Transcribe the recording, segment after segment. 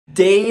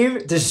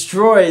Dave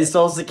destroys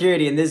Social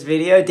Security in this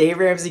video. Dave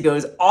Ramsey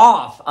goes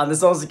off on the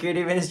Social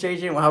Security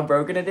Administration and how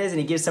broken it is, and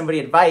he gives somebody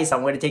advice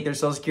on when to take their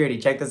Social Security.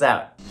 Check this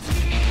out.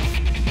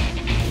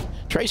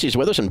 Tracy's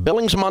with us in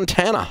Billings,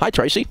 Montana. Hi,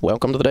 Tracy.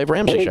 Welcome to the Dave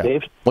Ramsey Show. Hey,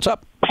 Dave. What's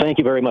up? Thank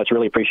you very much.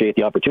 Really appreciate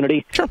the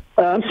opportunity. Sure.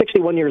 I'm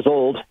 61 years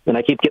old, and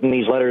I keep getting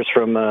these letters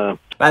from...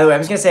 By the way,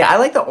 I'm just going to say, I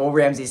like the old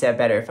Ramsey set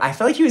better. I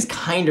feel like he was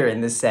kinder in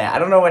this set. I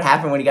don't know what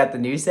happened when he got the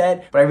new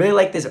set, but I really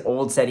like this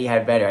old set he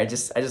had better. I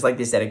just like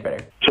the aesthetic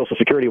better. Social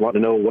Security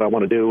wanting to know what I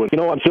want to do.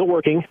 And, I'm still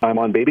working. I'm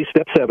on baby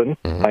step 7.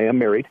 Mm-hmm. I am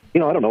married. I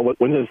don't know.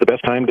 When is the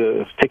best time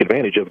to take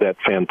advantage of that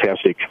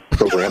fantastic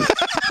program?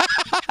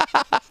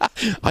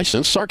 I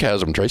sense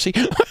sarcasm, Tracy.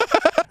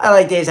 I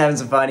like Dave's having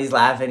some fun. He's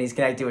laughing. He's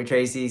connecting with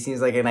Tracy. He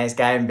seems like a nice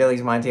guy in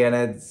Billings,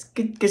 Montana. It's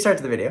a good start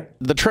to the video.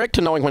 The trick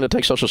to knowing when to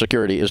take Social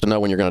Security is to know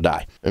when you're going to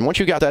die. And once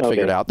you got that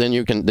figured out, then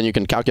you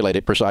can calculate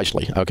it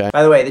precisely, okay?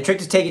 By the way, the trick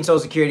to taking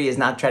Social Security is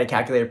not to try to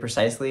calculate it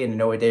precisely and to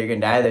know what day you're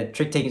going to die. The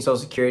trick to taking Social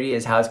Security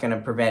is how it's going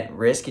to prevent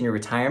risk in your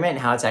retirement and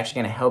how it's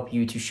actually going to help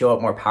you to show up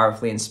more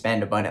powerfully and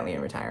spend abundantly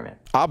in retirement.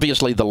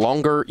 Obviously, the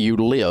longer you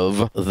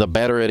live, the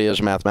better it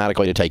is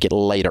mathematically to take it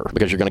later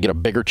because you're going to get a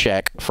bigger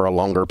check for a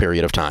longer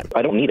period of time.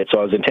 I don't need it, so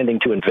I was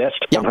intending to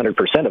invest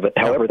 100% of it.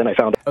 However, then I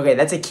found... Okay,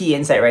 that's a key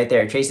insight right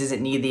there. Trace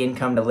doesn't need the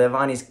income to live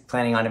on. He's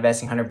planning on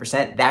investing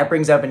 100%. That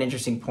brings up an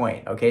interesting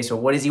point, okay? So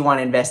what does he want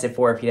to invest it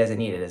for if he doesn't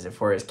need it? Is it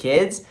for his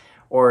kids?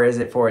 Or is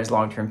it for his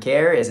long-term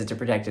care? Is it to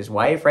protect his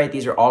wife, right?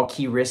 These are all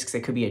key risks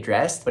that could be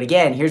addressed. But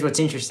again, here's what's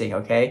interesting,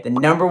 okay? The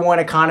 #1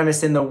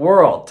 economist in the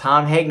world,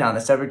 Tom Hegna, on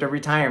the subject of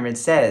retirement,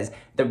 says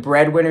the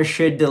breadwinner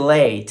should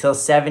delay till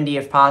 70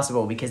 if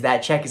possible because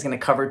that check is gonna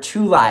cover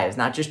 2 lives,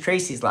 not just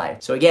Tracy's life.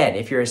 So again,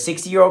 if you're a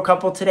 60-year-old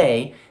couple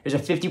today, there's a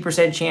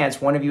 50% chance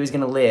one of you is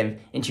gonna live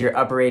into your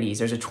upper 80s.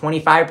 There's a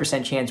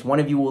 25% chance one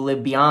of you will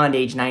live beyond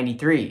age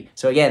 93.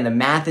 So again, the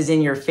math is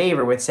in your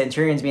favor with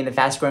centurions being the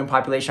fastest growing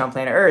population on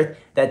planet Earth,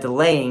 that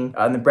delaying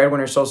on the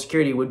breadwinner's Social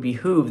Security would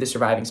behoove the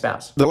surviving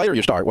spouse. The later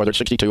you start, whether it's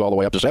 62 all the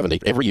way up to 70,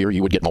 every year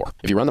you would get more.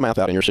 If you run the math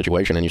out in your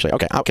situation and you say,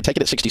 okay, I could take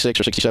it at 66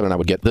 or 67 and I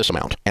would get this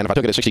amount. And if I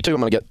took it at 62, I'm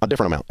going to get a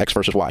different amount, X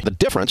versus Y. The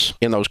difference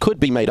in those could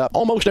be made up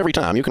almost every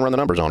time. You can run the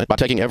numbers on it by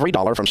taking every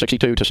dollar from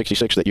 62 to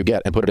 66 that you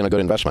get and put it in a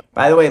good investment.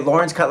 By the way,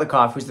 Lawrence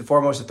Kutlikoff, who's the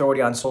foremost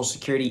authority on Social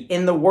Security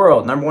in the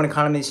world, #1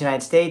 economist in the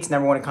United States,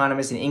 #1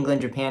 economist in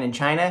England, Japan, and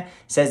China,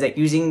 says that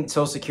using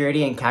Social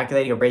Security and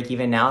calculating a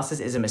break-even analysis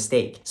is a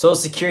mistake. Social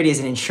Security is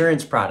an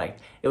insurance product.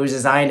 It was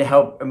designed to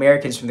help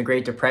Americans from the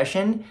Great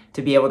Depression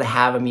to be able to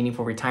have a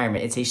meaningful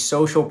retirement. It's a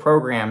social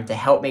program to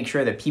help make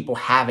sure that people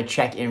have a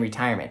check in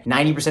retirement.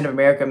 90% of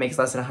America makes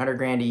less than 100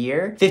 grand a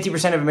year.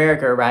 50% of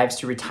America arrives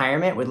to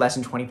retirement with less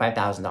than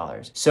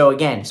 $25,000. So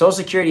again, Social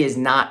Security is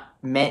not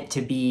meant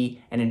to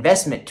be an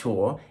investment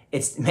tool.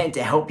 It's meant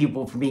to help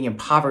people from being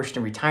impoverished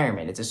in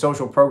retirement. It's a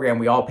social program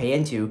we all pay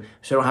into,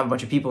 so we don't have a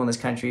bunch of people in this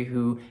country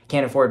who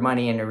can't afford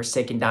money and are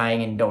sick and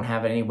dying and don't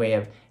have any way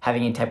of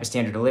having any type of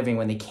standard of living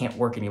when they can't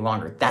work any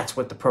longer. That's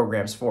what the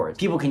program's for.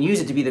 People can use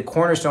it to be the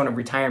cornerstone of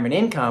retirement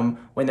income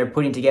when they're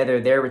putting together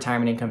their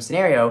retirement income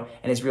scenario,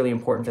 and it's really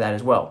important for that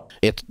as well.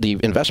 The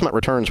investment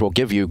returns will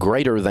give you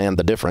greater than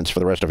the difference for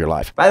the rest of your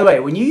life. By the way,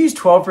 when you use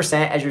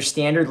 12% as your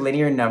standard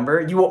linear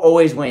number, you will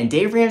always win.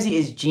 Dave Ramsey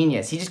is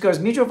genius. He just goes,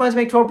 mutual funds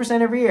make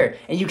 12% every year,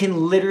 and you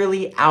can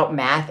literally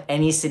outmath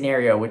any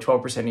scenario with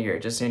 12% a year,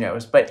 just so you know.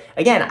 But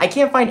again, I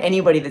can't find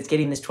anybody that's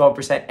getting this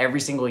 12% every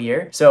single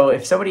year. So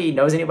if somebody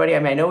knows anybody, I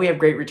mean, I know we have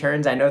great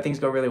returns. I know things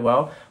go really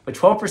well, but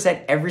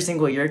 12% every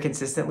single year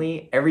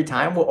consistently, every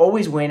time, will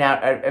always win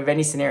out of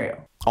any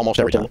scenario.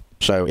 Almost every time.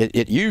 So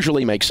it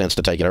usually makes sense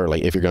to take it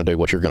early if you're going to do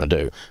what you're going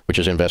to do, which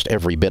is invest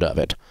every bit of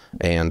it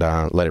and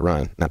let it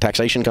run. Now,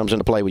 taxation comes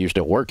into play when you're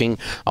still working.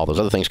 All those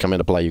other things come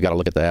into play. You got to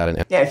look at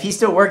that. Yeah, if he's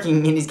still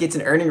working and he gets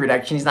an earning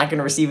reduction, he's not going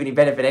to receive any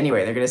benefit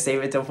anyway. They're going to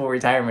save it till full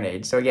retirement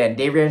age. So again,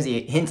 Dave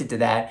Ramsey hinted to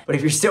that. But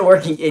if you're still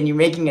working and you're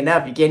making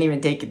enough, you can't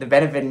even take the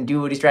benefit and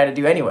do what he's trying to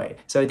do anyway.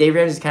 So Dave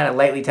Ramsey's kind of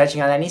lightly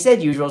touching on that. And he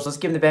said usual, so let's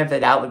give him the benefit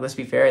of the doubt. Like, let's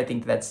be fair. I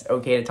think that's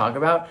okay to talk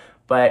about.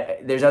 But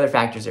there's other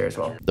factors there as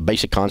well. The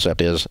basic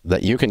concept is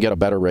that you can get a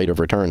better rate of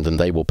return than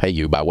they will pay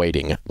you by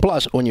waiting.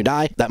 Plus, when you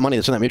die, that money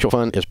that's in that mutual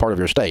fund is part of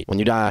your estate. When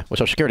you die with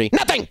Social Security,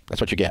 nothing!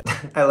 That's what you get.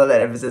 I love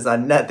that emphasis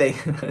on nothing.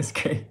 That's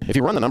great. If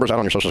you run the numbers out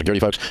on your Social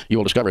Security, folks, you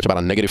will discover it's about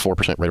a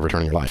 -4% rate of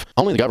return in your life.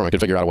 Only the government could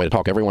figure out a way to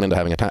talk everyone into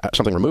having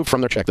something removed from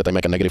their check that they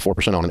make a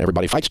 -4% on, and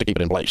everybody fights to keep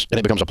it in place. And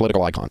it becomes a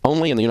political icon.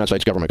 Only in the United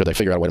States government could they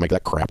figure out a way to make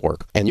that crap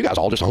work. And you guys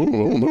all just,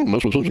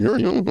 mess with Social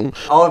Security.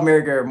 All of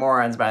America are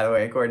morons, by the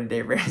way, according to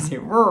Dave Ramsey.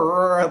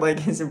 Like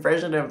his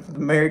impression of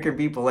American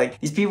people. Like,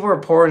 these people are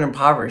poor and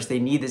impoverished. They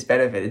need this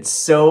benefit. It's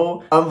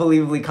so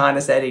unbelievably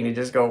condescending to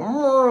just go,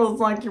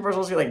 it's like your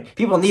Social Security. Like,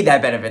 people need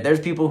that benefit. There's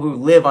people who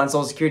live on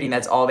Social Security and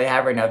that's all they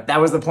have right now. That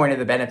was the point of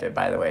the benefit,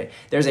 by the way.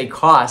 There's a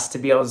cost to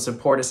be able to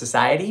support a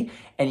society,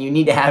 and you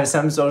need to have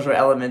some social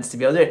elements to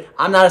be able to do it.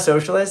 I'm not a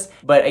socialist,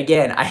 but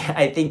again,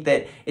 I think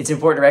that it's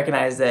important to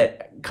recognize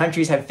that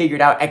countries have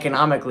figured out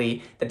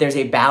economically that there's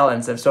a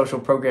balance of social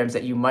programs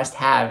that you must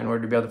have in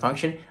order to be able to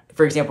function.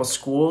 For example,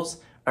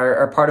 schools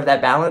are part of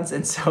that balance.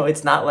 And so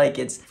it's not like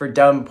it's for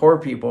dumb, poor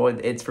people.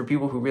 It's for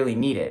people who really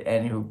need it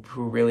and who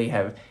really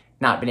have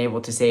not been able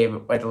to save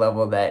at the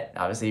level that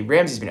obviously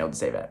Ramsey's been able to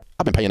save at.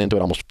 I've been paying into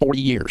it almost 40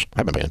 years.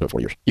 I've been paying into it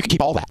 40 years. You can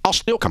keep all that. I'll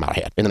still come out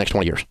ahead in the next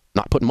 20 years.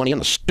 Not putting money in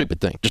the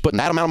stupid thing. Just putting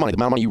that amount of money, the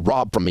amount of money you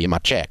robbed from me in my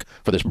check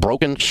for this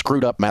broken,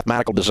 screwed up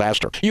mathematical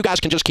disaster. You guys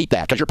can just keep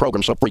that because your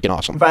program's so freaking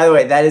awesome. By the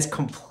way, that is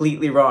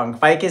completely wrong.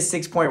 FICA is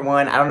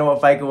 6.1. I don't know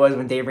what FICA was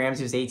when Dave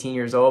Ramsey was 18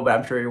 years old, but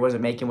I'm sure he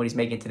wasn't making what he's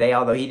making today,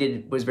 although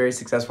he was very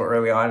successful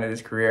early on in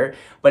his career.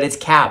 But it's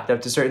capped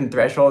up to certain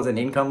thresholds and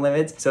income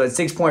limits. So it's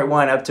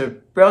 6.1 up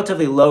to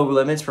relatively low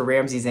limits for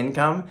Ramsey's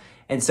income.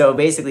 And so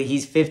basically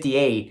he's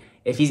 58.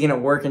 If he's going to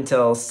work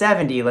until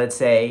 70, let's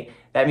say,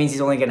 that means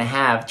he's only going to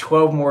have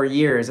 12 more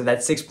years of that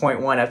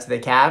 6.1 up to the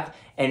cap.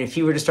 And if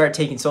he were to start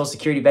taking Social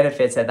Security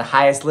benefits at the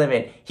highest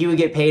limit, he would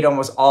get paid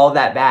almost all of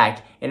that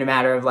back in a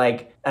matter of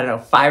like, I don't know,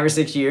 5 or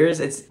 6 years.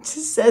 It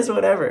just says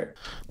whatever.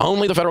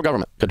 Only the federal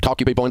government could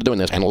talk you people into doing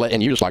this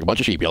and you just like a bunch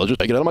of sheep. You'll just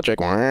take it out of my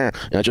check. And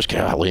it's just,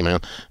 golly,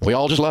 man. We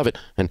all just love it.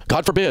 And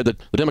God forbid that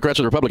the Democrats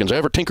or the Republicans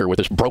ever tinker with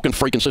this broken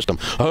freaking system.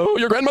 Oh,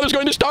 your grandmother's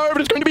going to starve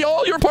and it's going to be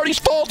all your party's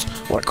fault.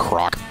 What a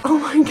crock. Oh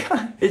my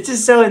God. It's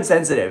just so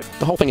insensitive.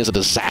 The whole thing is a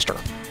disaster.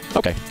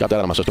 Okay, got that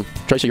out of my system.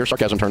 Tracy, your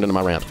sarcasm turned into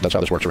my rant. That's how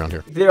this works around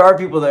here. There are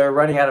people that are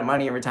running out of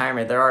money in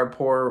retirement. There are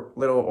poor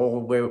little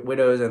old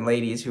widows and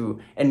ladies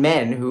and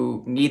men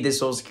who need this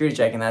Social Security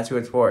check, and that's who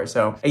it's for.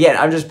 So again,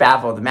 I'm just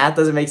baffled. The math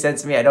doesn't make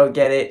sense to me. I don't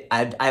get it.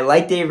 I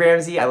like Dave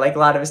Ramsey. I like a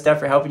lot of his stuff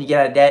for helping you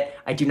get out of debt.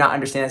 I do not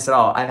understand this at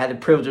all. I've had the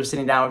privilege of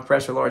sitting down with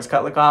Professor Lawrence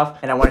Kutlikoff,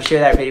 and I want to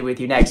share that video with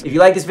you next. If you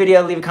like this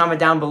video, leave a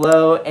comment down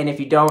below, and if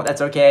you don't,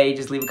 that's okay.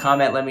 Just leave a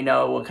comment. Let me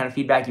know what kind of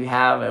feedback you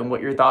have and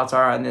what your thoughts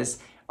are on this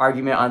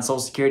argument on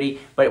Social Security.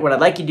 But what I'd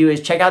like you to do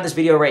is check out this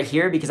video right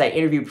here because I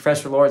interviewed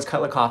Professor Lawrence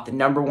Kutlikoff, the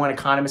 #1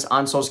 economist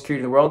on Social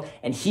Security in the world,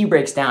 and he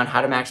breaks down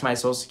how to maximize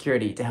Social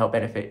Security to help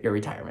benefit your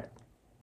retirement.